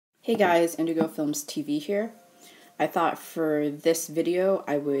Hey guys, Indigo Films TV here. I thought for this video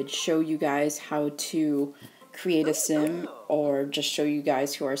I would show you guys how to create a sim, or just show you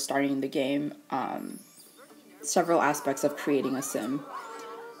guys who are starting the game several aspects of creating a sim.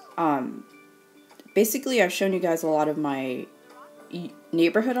 Basically, I've shown you guys a lot of my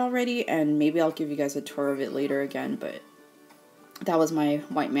neighborhood already, and maybe I'll give you guys a tour of it later again, but that was my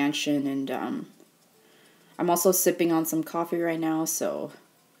white mansion, and I'm also sipping on some coffee right now, so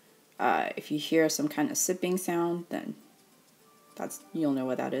if you hear some kind of sipping sound, then you'll know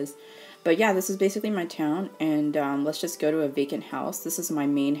what that is. But yeah, this is basically my town, and let's just go to a vacant house. This is my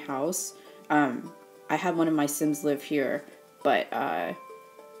main house. I had one of my Sims live here, but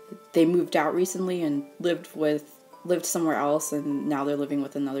they moved out recently and lived somewhere else, and now they're living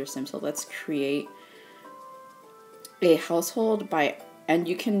with another Sim. So let's create a household and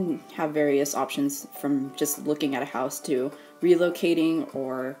you can have various options from just looking at a house to relocating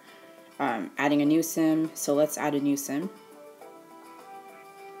or adding a new sim. So let's add a new sim.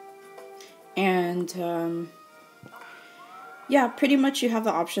 And yeah, pretty much you have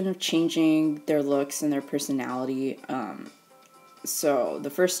the option of changing their looks and their personality. So the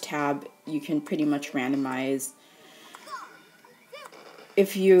first tab, you can pretty much randomize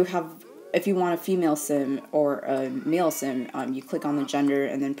if you want a female sim or a male sim. You click on the gender,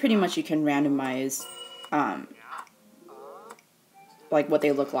 and then pretty much you can randomize like what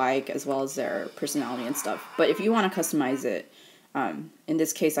they look like, as well as their personality and stuff. But if you want to customize it, in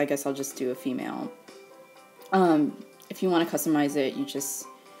this case, I guess I'll just do a female. If you want to customize it, you just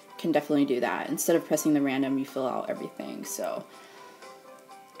can definitely do that. Instead of pressing the random, you fill out everything. So,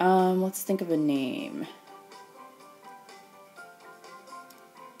 let's think of a name.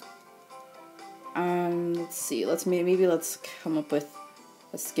 Let's see. Maybe let's come up with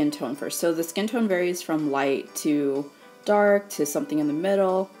a skin tone first. So the skin tone varies from light to dark to something in the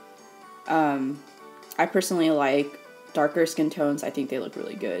middle. I personally like darker skin tones. I think they look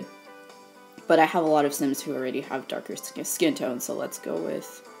really good. But I have a lot of Sims who already have darker skin tones, so let's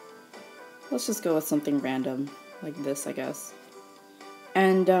just go with something random like this, I guess.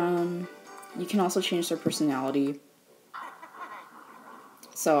 And you can also change their personality.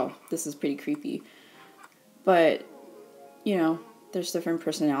 So this is pretty creepy. But, you know, there's different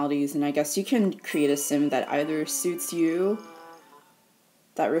personalities, and I guess you can create a sim that either suits you,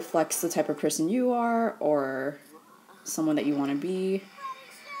 that reflects the type of person you are, or someone that you want to be.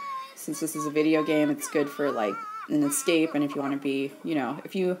 Since this is a video game, it's good for like an escape, and if you want to be,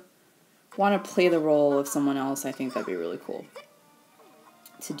 if you want to play the role of someone else, I think that'd be really cool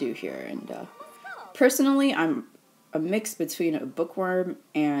to do here. And personally, I'm a mix between a bookworm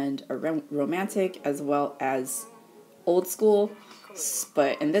and a romantic, as well as old school.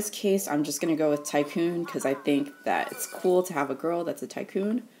 But in this case, I'm just going to go with tycoon, because I think that it's cool to have a girl that's a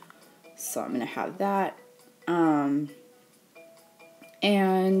tycoon. So I'm going to have that. And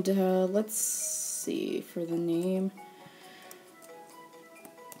let's see, for the name,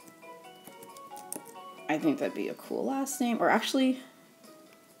 I think that'd be a cool last name. Or actually,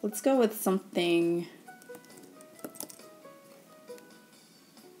 let's go with something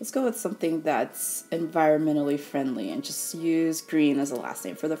that's environmentally friendly, and just use green as a last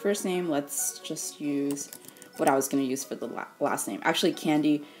name. For the first name, let's just use what I was going to use for the last name. Actually,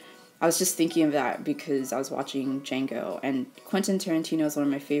 Candy. I was just thinking of that because I was watching Django, and Quentin Tarantino is one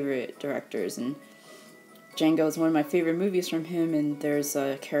of my favorite directors, and Django is one of my favorite movies from him, and there's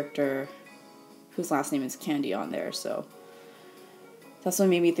a character whose last name is Candy on there, so that's what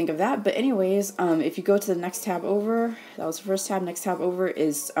made me think of that. But anyways, if you go to the next tab over, that was the first tab, next tab over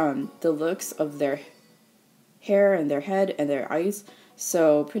is the looks of their hair and their head and their eyes.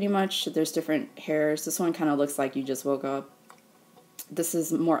 So pretty much there's different hairs. This one kind of looks like you just woke up. This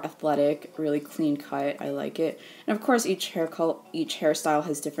is more athletic, really clean cut. I like it. And of course, each hairstyle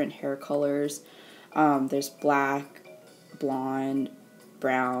has different hair colors. There's black, blonde,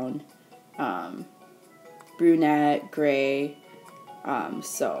 brown, brunette, gray.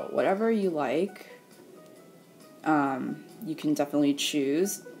 So whatever you like, you can definitely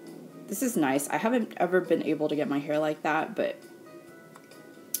choose. This is nice. I haven't ever been able to get my hair like that, but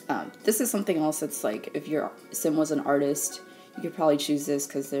this is something else that's like, if your sim was an artist, you could probably choose this,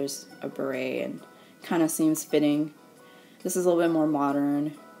 because there's a beret and kind of seems fitting. This is a little bit more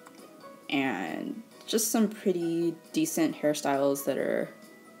modern, and just some pretty decent hairstyles that are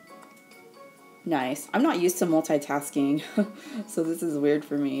nice. I'm not used to multitasking, so this is weird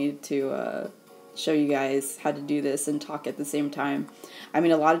for me to show you guys how to do this and talk at the same time. I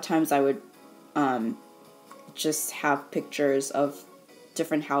mean, a lot of times I would just have pictures of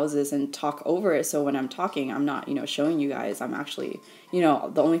different houses and talk over it. So when I'm talking, I'm not, showing you guys. I'm actually,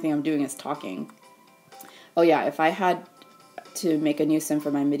 the only thing I'm doing is talking. Oh yeah, if I had to make a new sim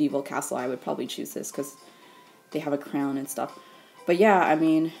for my medieval castle, I would probably choose this because they have a crown and stuff. But yeah, I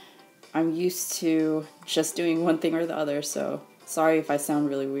mean, I'm used to just doing one thing or the other, so sorry if I sound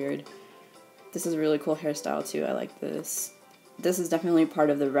really weird. This is a really cool hairstyle too. I like this. This is definitely part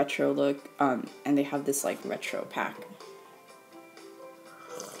of the retro look, and they have this like retro pack.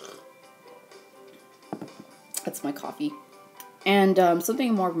 That's my coffee. And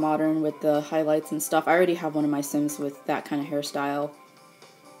something more modern with the highlights and stuff. I already have one of my Sims with that kind of hairstyle.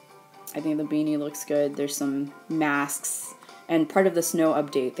 I think the beanie looks good. There's some masks. And part of the snow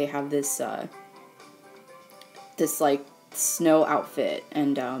update, they have this, like snow outfit.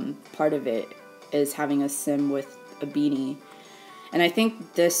 And part of it is having a Sim with a beanie. And I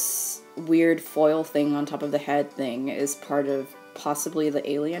think this weird foil thing on top of the head thing is part of possibly the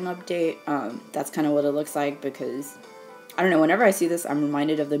alien update. That's kind of what it looks like because, I don't know, whenever I see this, I'm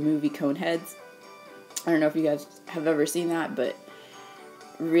reminded of the movie Coneheads. I don't know if you guys have ever seen that, but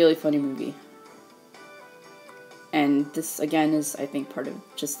really funny movie. And this, again, is, I think, part of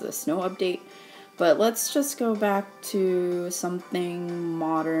just the snow update. But let's just go back to something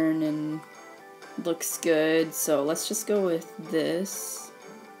modern and looks good. So let's just go with this.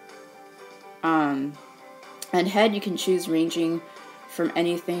 And head, you can choose ranging from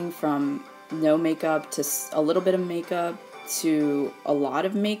anything from no makeup to a little bit of makeup to a lot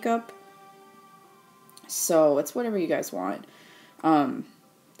of makeup. So it's whatever you guys want.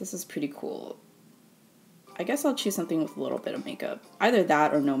 This is pretty cool. I guess I'll choose something with a little bit of makeup. Either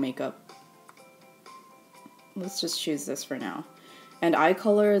that or no makeup. Let's just choose this for now. And eye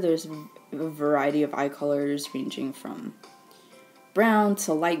color, there's a variety of eye colors ranging from brown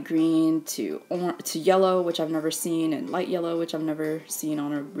to light green to yellow, which I've never seen, and light yellow, which I've never seen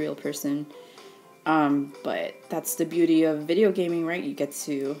on a real person. But that's the beauty of video gaming, right? You get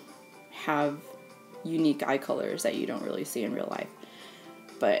to have unique eye colors that you don't really see in real life.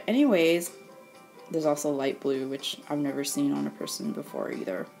 But anyways, there's also light blue, which I've never seen on a person before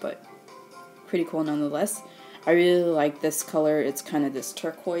either, but pretty cool nonetheless. I really like this color. It's kind of this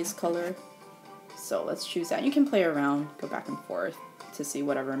turquoise color. So let's choose that. You can play around, go back and forth to see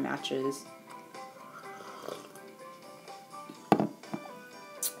whatever matches.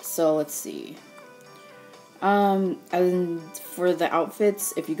 So let's see. And for the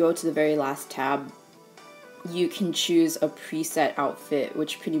outfits, if you go to the very last tab, you can choose a preset outfit,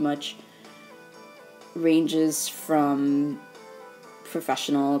 which pretty much ranges from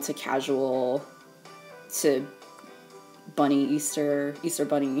professional to casual to bunny, Easter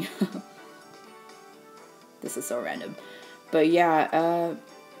bunny. This is so random. But yeah,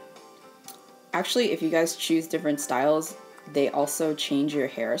 actually, if you guys choose different styles, they also change your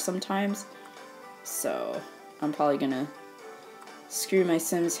hair sometimes. So I'm probably gonna screw my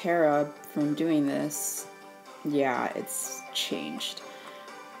Sim's hair up from doing this. Yeah, it's changed.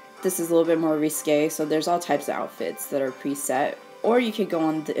 This is a little bit more risque, so there's all types of outfits that are preset. Or you could go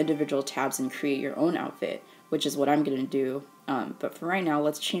on the individual tabs and create your own outfit, which is what I'm gonna do. But for right now,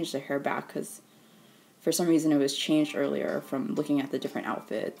 let's change the hair back, because for some reason it was changed earlier from looking at the different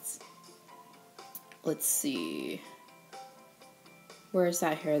outfits. Let's see. Where's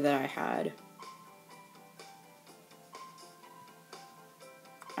that hair that I had?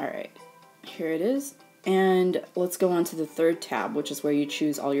 Alright, here it is. And let's go on to the third tab, which is where you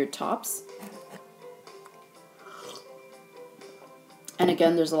choose all your tops. And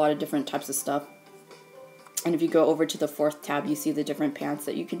again, there's a lot of different types of stuff. And if you go over to the fourth tab, you see the different pants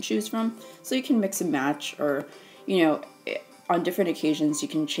that you can choose from. So you can mix and match, or, you know, on different occasions you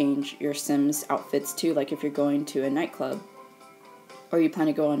can change your Sims outfits too. Like if you're going to a nightclub, or you plan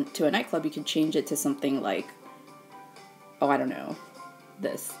to go on to a nightclub, you can change it to something like, oh, I don't know,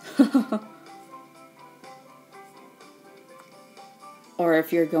 this. Or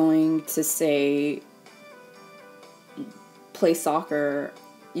if you're going to, say, play soccer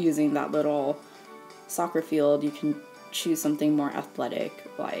using that little soccer field, you can choose something more athletic,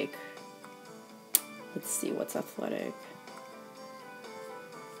 like, let's see, what's athletic?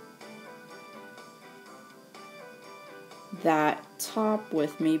 That top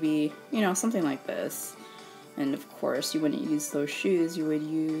with maybe, you know, something like this. And of course, you wouldn't use those shoes, you would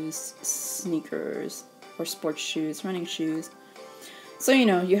use sneakers or sports shoes, running shoes. So, you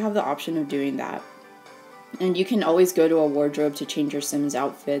know, you have the option of doing that. And you can always go to a wardrobe to change your Sims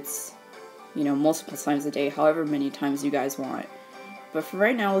outfits, you know, multiple times a day, however many times you guys want. But for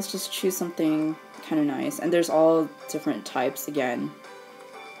right now, let's just choose something kind of nice. And there's all different types, again,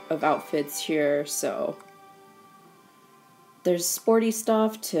 of outfits here, so there's sporty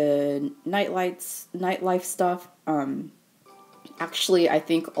stuff to nightlife stuff. Actually, I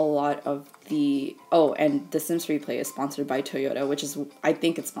think a lot of and the Sims FreePlay is sponsored by Toyota, which is, I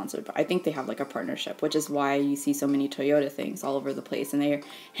think it's sponsored, but I think they have like a partnership, which is why you see so many Toyota things all over the place, and they're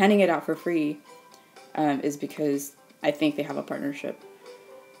handing it out for free, is because I think they have a partnership.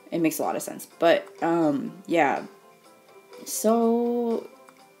 It makes a lot of sense. But, yeah. So,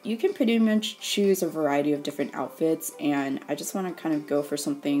 you can pretty much choose a variety of different outfits, and I just want to kind of go for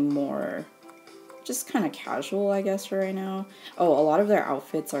something more just kind of casual, I guess, for right now. Oh, a lot of their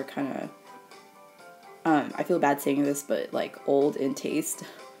outfits are kind of, I feel bad saying this, but like old in taste.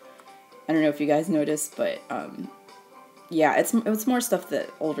 I don't know if you guys noticed, but yeah, it's more stuff that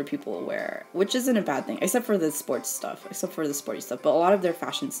older people wear, which isn't a bad thing, except for the sporty stuff. But a lot of their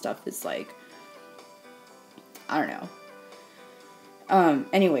fashion stuff is like, I don't know.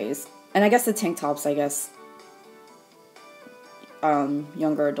 Anyways, and I guess the tank tops, I guess,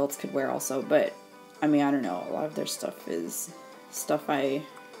 younger adults could wear also, but I mean, I don't know, a lot of their stuff is stuff I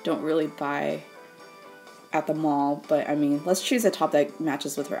don't really buy at the mall, but I mean, let's choose a top that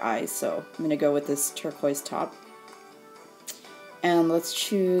matches with her eyes, so I'm gonna go with this turquoise top. And let's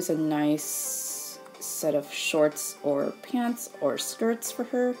choose a nice set of shorts or pants or skirts for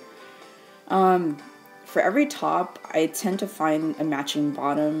her. For every top, I tend to find a matching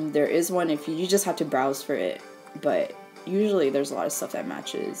bottom. There is one if you just have to browse for it, but usually there's a lot of stuff that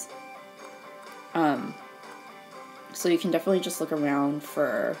matches. So you can definitely just look around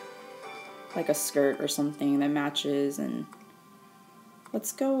for like a skirt or something that matches, and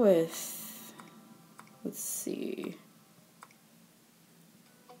let's go with, let's see.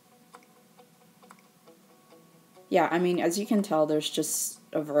 Yeah, I mean, as you can tell, there's just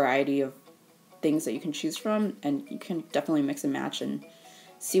a variety of things that you can choose from, and you can definitely mix and match and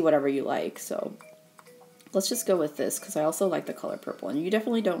see whatever you like. So let's just go with this, because I also like the color purple, and you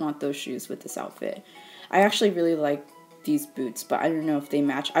definitely don't want those shoes with this outfit. I actually really like these boots, but I don't know if they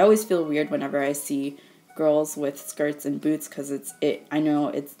match. I always feel weird whenever I see girls with skirts and boots, because I know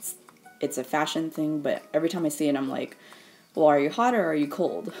it's a fashion thing, but every time I see it, I'm like, well, are you hot or are you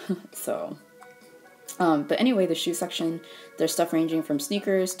cold? So, but anyway, the shoe section, there's stuff ranging from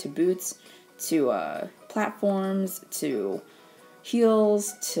sneakers to boots to platforms to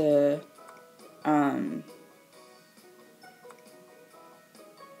heels to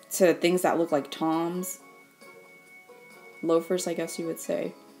things that look like Toms, loafers, I guess you would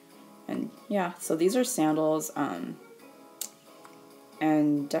say. And yeah, so these are sandals,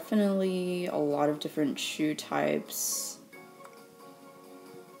 and definitely a lot of different shoe types.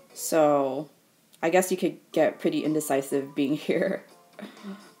 So I guess you could get pretty indecisive being here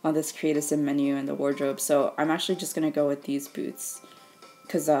on this Create a Sim menu and the wardrobe. So I'm actually just gonna go with these boots,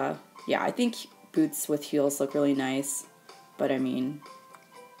 because yeah, I think boots with heels look really nice, but I mean,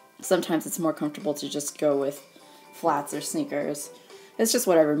 sometimes it's more comfortable to just go with flats or sneakers. It's just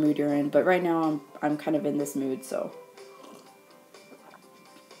whatever mood you're in, but right now I'm kind of in this mood, so.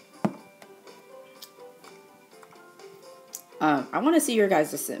 I want to see your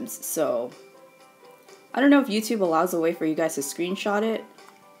guys' Sims, so I don't know if YouTube allows a way for you guys to screenshot it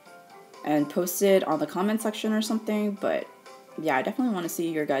and post it on the comment section or something, but yeah, I definitely want to see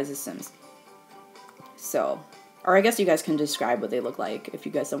your guys' Sims. So, or I guess you guys can describe what they look like if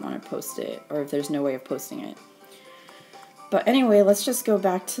you guys don't want to post it, or if there's no way of posting it. But anyway, let's just go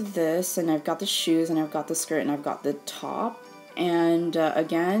back to this, and I've got the shoes, and I've got the skirt, and I've got the top. And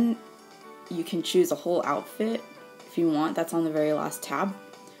again, you can choose a whole outfit if you want. That's on the very last tab.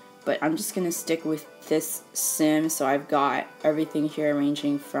 But I'm just going to stick with this sim, so I've got everything here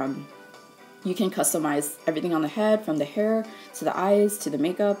ranging from, you can customize everything on the head, from the hair to the eyes to the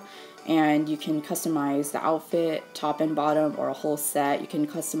makeup. And you can customize the outfit, top and bottom, or a whole set. You can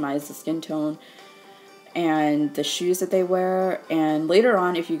customize the skin tone and the shoes that they wear. And later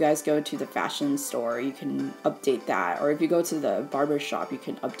on, if you guys go to the fashion store, you can update that. Or if you go to the barber shop, you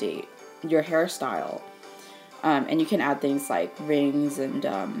can update your hairstyle. And you can add things like rings and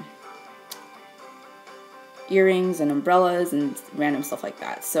earrings and umbrellas and random stuff like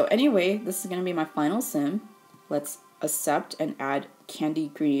that. So anyway, this is going to be my final sim. Let's accept and add Candy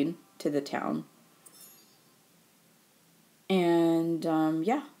Green to the town. And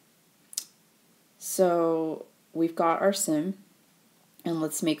yeah, so we've got our sim, and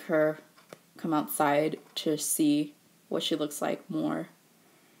let's make her come outside to see what she looks like more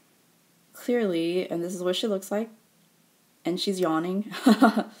clearly. And this is what she looks like, and she's yawning.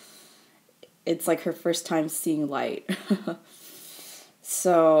 It's like her first time seeing light.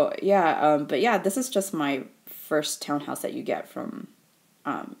 So yeah, but yeah, this is just my first townhouse that you get from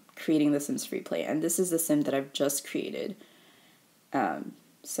creating the Sims FreePlay, and this is the sim that I've just created.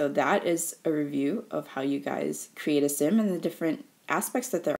 So that is a review of how you guys create a sim and the different aspects that there